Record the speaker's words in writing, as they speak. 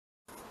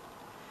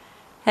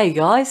Hey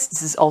guys,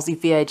 this is Aussie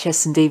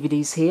VHS and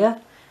DVDs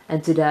here,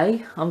 and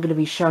today I'm going to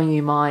be showing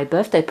you my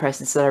birthday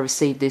presents that I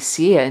received this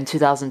year in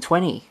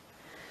 2020.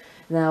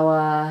 Now,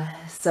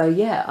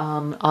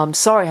 I'm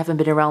sorry I haven't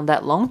been around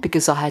that long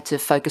because I had to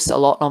focus a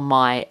lot on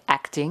my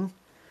acting,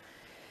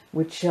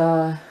 which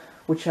I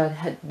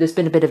had. There's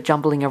been a bit of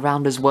jumbling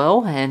around as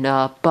well,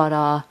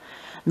 but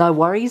no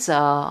worries.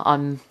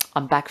 I'm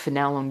back for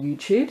now on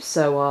YouTube,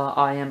 so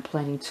I am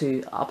planning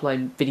to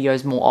upload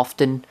videos more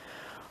often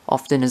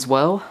as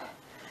well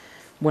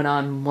when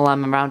while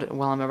I'm around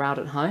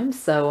at home.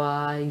 So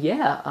I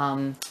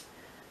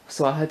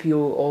hope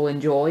you all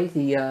enjoy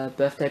the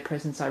birthday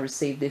presents I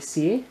received this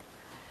year.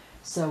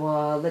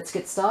 So let's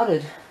get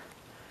started.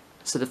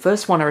 So the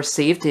first one I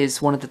received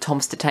is one of the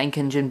Thomas the Tank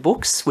Engine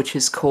books, which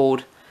is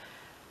called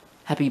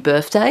Happy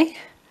Birthday,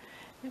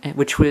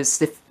 which was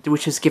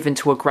given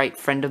to a great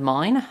friend of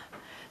mine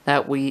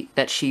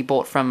that she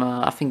bought from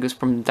I think it was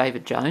from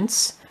David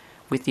Jones,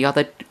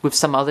 with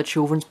some other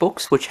children's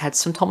books which had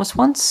some Thomas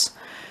ones.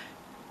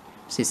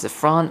 This is the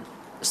front,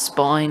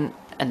 spine,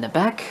 and the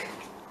back.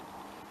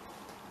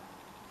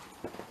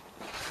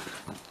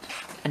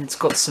 And it's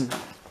got some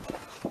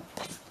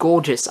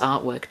gorgeous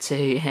artwork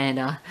too,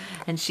 and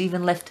she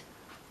even left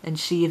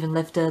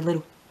a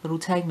little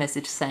tag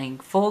message saying,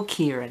 "For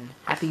Kieran,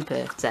 happy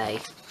birthday."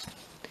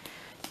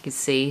 You can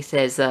see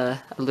there's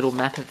a little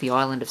map of the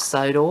island of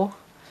Sodor,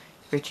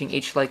 reaching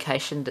each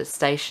location to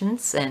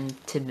stations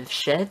and Tidmouth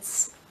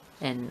Sheds,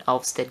 and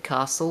Ulfstead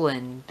Castle,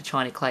 and the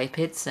China Clay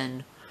Pits,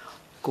 and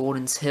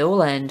Gordon's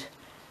Hill, and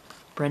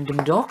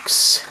Brendam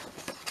Docks.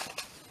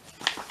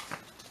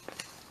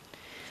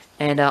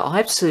 And I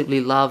absolutely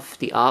love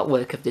the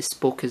artwork of this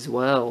book as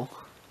well,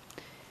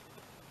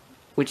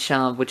 which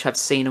I've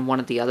seen in one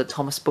of the other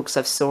Thomas books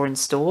I've saw in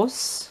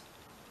stores.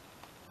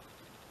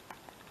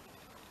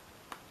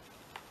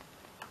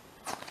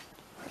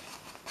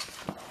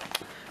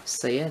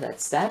 So yeah,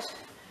 that's that.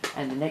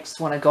 And the next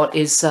one I got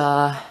is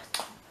a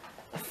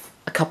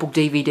couple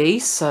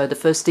DVDs. So the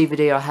first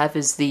DVD I have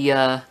is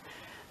the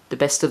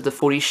Best of the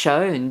Footy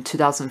Show in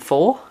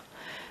 2004.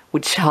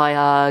 Which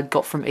I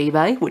got from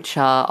eBay, which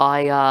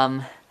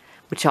I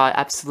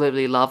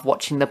absolutely love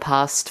watching the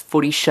past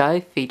footy show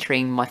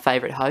featuring my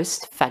favourite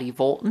host, Fatty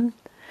Vorton,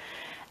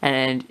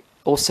 and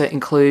also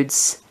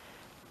includes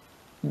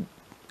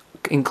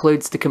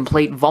the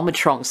complete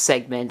Vomitron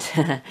segment,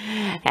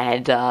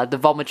 and the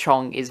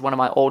Vomitron is one of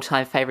my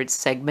all-time favourite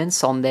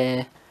segments on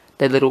their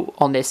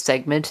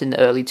segment in the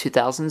early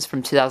 2000s.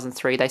 From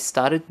 2003 they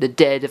started the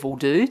Daredevil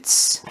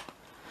Dudes,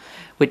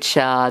 which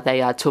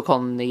they took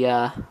on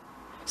the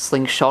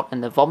Slingshot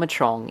and the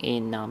Vomitron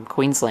in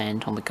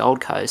Queensland on the Gold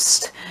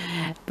Coast.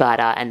 But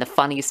and the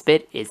funniest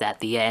bit is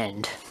at the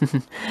end.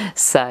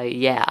 So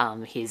yeah,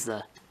 here's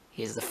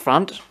the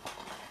front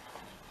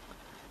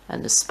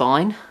and the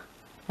spine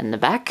and the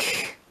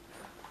back,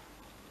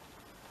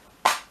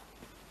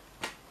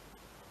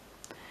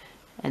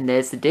 and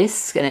there's the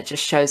disc, and it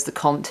just shows the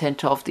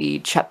content of the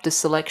chapter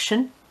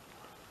selection.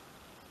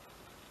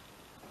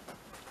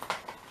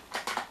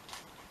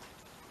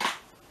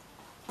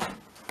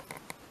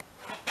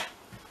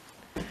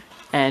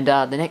 And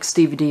the next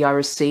DVD I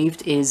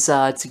received is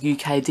it's a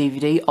UK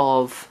DVD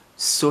of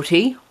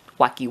Sooty,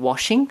 Wacky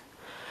Washing.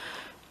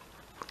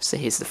 So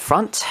here's the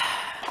front,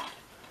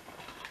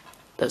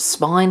 the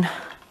spine,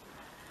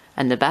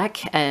 and the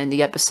back. And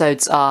the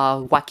episodes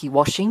are Wacky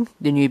Washing,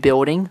 The New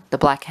Building, The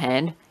Black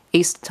Hand,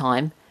 Easter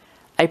Time,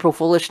 April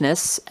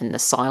Foolishness, and The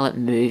Silent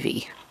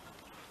Movie.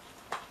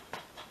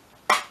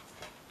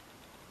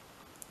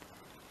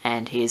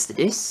 And here's the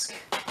disc.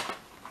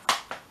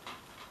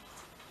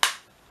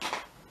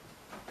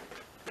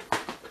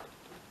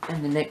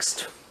 And the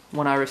next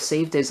one I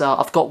received is,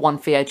 I've got one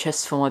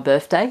VHS for my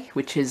birthday,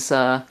 which is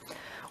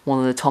one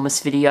of the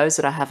Thomas videos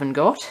that I haven't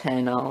got,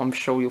 and I'm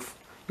sure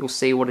you'll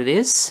see what it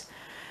is,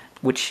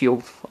 which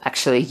you'll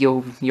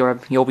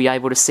be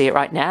able to see it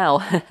right now.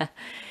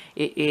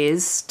 It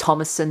is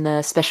Thomas and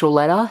the Special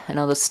Letter and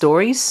Other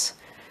Stories,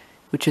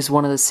 which is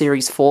one of the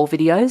Series 4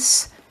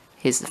 videos.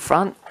 Here's the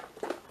front,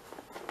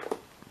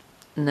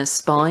 and the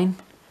spine,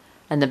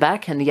 and the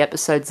back, and the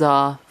episodes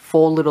are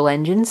Four Little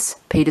Engines,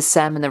 Peter,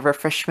 Sam and the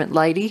Refreshment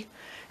Lady,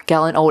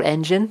 Gallant Old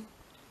Engine,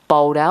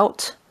 Bowled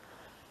Out,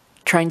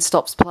 Train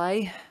Stops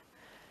Play,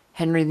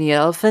 Henry the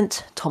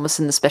Elephant, Thomas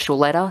and the Special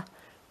Letter,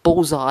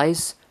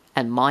 Bullseyes,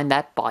 and Mind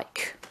That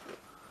Bike.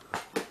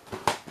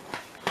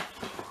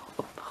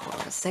 Oh,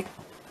 hold on a sec.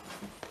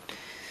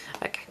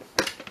 Okay.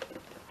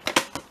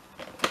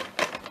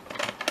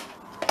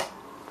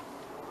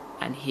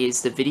 And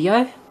here's the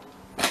video.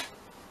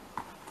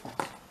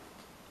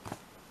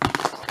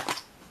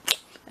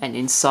 And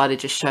inside it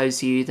just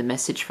shows you the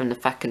message from the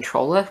Fat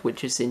Controller,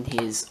 which is in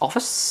his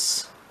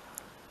office.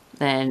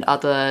 And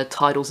other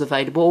titles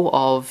available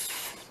of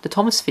the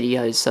Thomas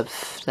videos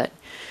that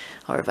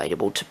are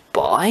available to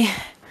buy.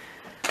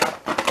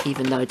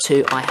 Even though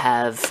too I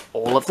have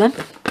all of them,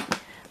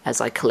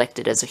 as I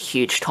collected as a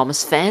huge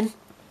Thomas fan.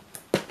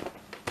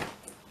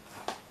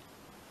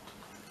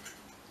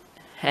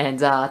 And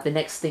the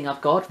next thing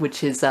I've got,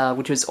 which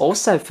was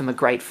also from a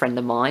great friend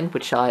of mine,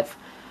 which I've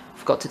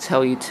forgot to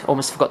tell you,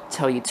 almost forgot to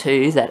tell you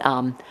too, that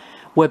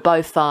we're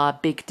both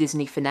big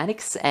Disney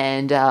fanatics,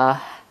 and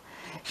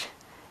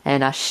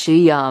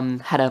she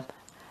had a,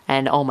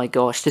 and oh my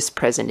gosh, this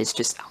present is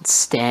just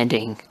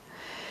outstanding.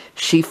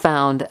 She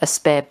found a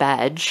spare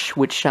badge,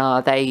 which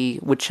she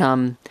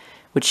and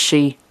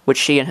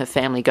her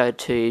family go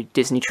to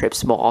Disney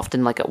trips more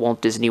often, like at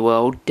Walt Disney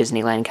World,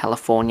 Disneyland,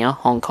 California,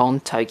 Hong Kong,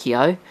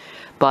 Tokyo.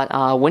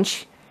 But when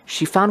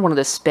she found one of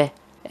the spare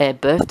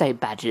birthday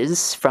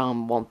badges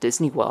from Walt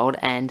Disney World,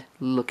 and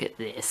look at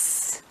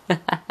this.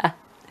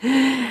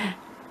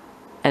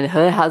 And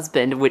her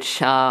husband,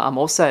 which I'm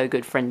also a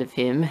good friend of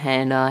him,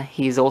 and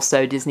he's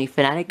also a Disney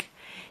fanatic,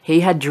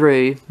 he had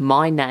drew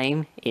my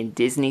name in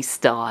Disney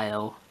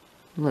style.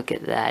 Look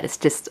at that. It's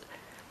just,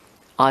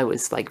 I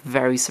was like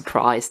very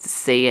surprised to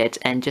see it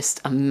and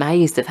just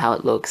amazed of how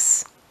it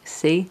looks.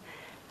 See?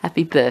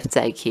 Happy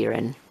birthday,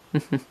 Kieran.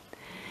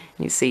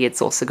 You see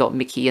it's also got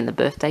Mickey and the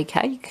birthday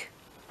cake.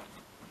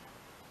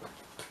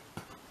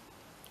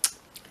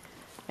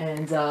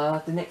 And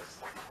the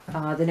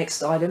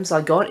next items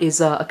I got is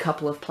a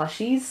couple of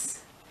plushies,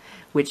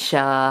 which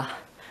the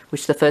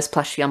first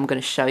plushie I'm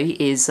going to show you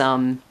is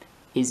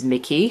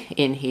Mickey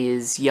in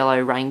his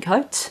yellow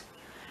raincoat,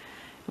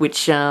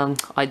 which I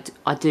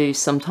do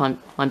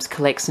sometimes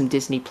collect some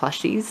Disney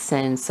plushies,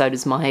 and so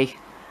does my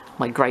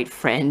great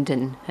friend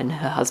and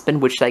her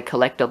husband, which they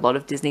collect a lot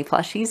of Disney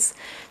plushies.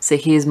 So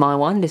here's my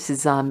one. This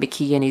is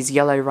Mickey in his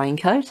yellow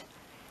raincoat.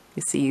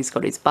 You see he's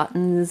got his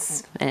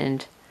buttons,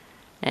 and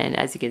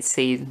as you can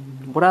see,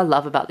 what I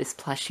love about this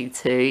plushie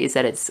too is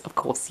that it's of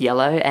course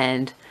yellow,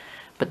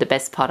 but the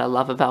best part I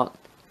love about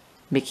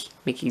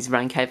Mickey's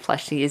raincoat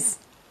plushie is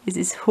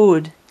his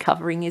hood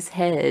covering his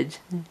head.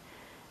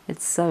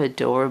 It's so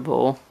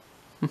adorable.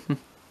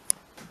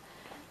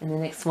 And the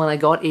next one I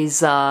got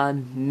is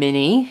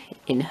Minnie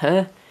in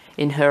her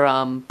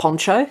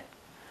poncho,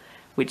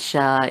 which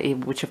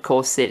of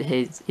course it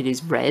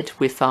is red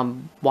with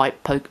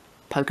white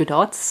polka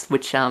dots,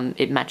 which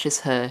it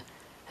matches her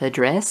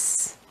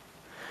dress.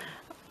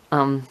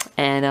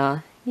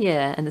 Yeah,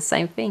 and the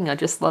same thing, I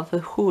just love her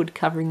hood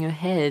covering her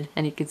head,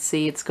 and you can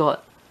see it's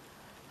got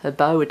her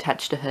bow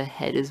attached to her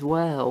head as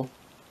well.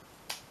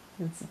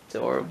 It's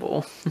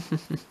adorable.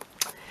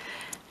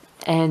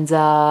 And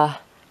the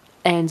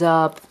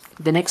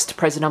next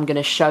present I'm going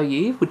to show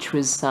you, which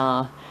it's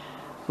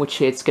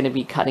going to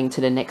be cutting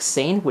to the next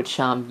scene, which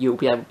you'll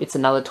be able, it's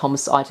another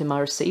Thomas item I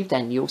received,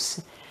 and you'll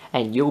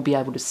be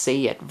able to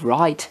see it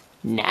right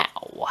now.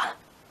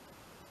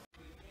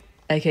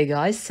 Okay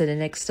guys, so the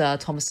next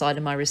Thomas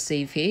item I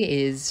receive here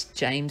is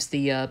James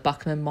the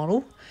Buckman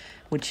model,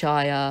 which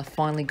I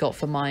finally got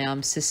for my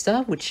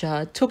sister, which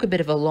took a bit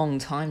of a long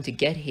time to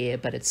get here,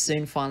 but it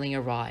soon finally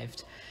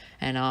arrived.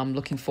 And I'm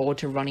looking forward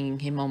to running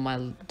him on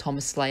my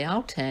Thomas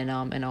layout, and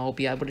I'll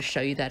be able to show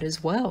you that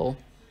as well.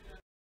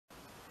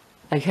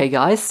 Okay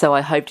guys, so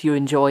I hope you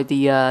enjoyed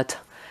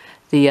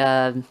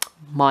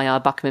my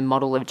Buckman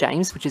model of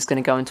James, which is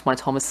going to go into my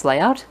Thomas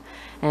layout.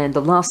 And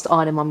the last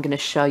item I'm going to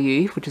show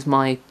you, which is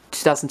my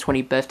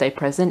 2020 birthday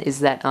present,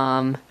 is that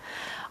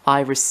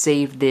I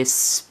received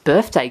this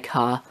birthday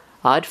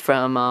card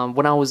from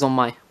when I was on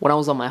my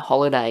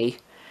holiday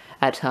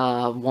at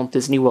Walt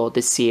Disney World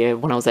this year.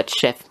 When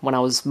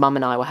Mum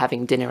and I were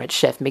having dinner at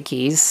Chef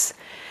Mickey's,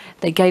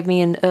 they gave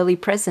me an early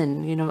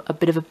present, you know, a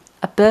bit of a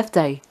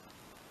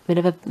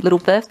little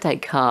birthday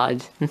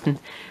card,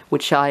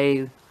 which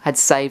I had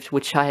saved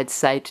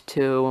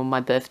till my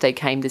birthday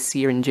came this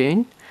year in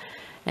June.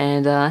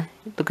 And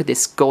look at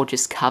this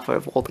gorgeous cover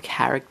of all the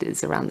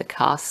characters around the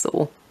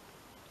castle.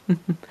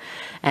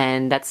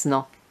 and that's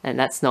not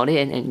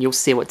it, and you'll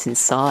see what's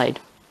inside.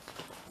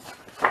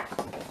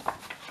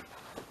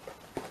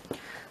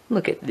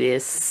 Look at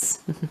this.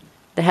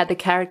 They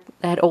had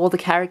all the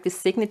character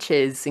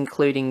signatures,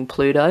 including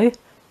Pluto,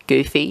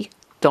 Goofy,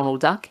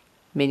 Donald Duck,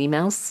 Minnie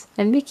Mouse,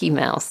 and Mickey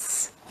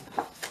Mouse.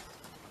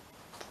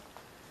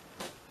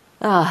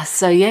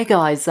 So yeah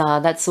guys,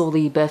 that's all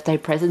the birthday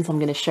presents I'm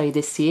going to show you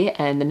this year,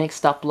 and the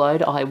next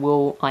upload I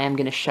am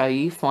going to show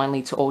you,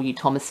 finally, to all you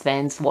Thomas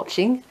fans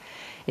watching,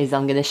 is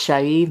I'm going to show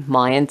you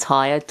my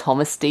entire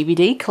Thomas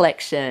DVD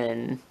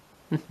collection.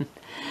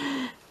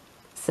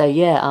 So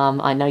yeah,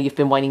 I know you've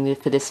been waiting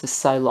for this for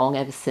so long,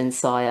 ever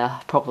since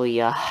I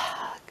probably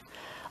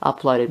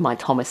uploaded my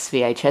Thomas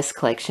VHS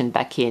collection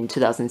back in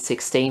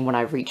 2016 when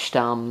I reached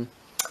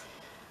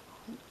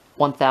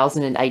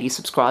 1,080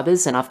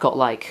 subscribers, and I've got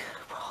like,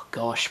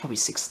 gosh, probably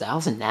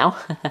 6,000 now.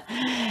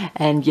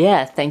 And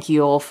yeah, thank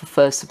you all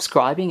for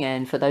subscribing,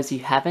 and for those of you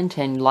who haven't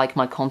and like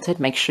my content,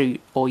 make sure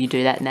all you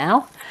do that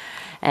now.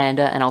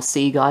 And I'll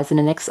see you guys in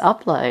the next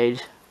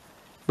upload,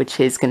 which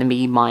is going to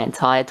be my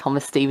entire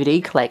Thomas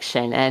DVD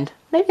collection, and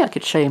maybe I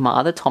could show you my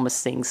other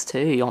Thomas things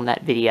too on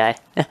that video.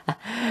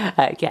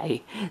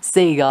 Okay,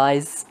 see you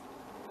guys.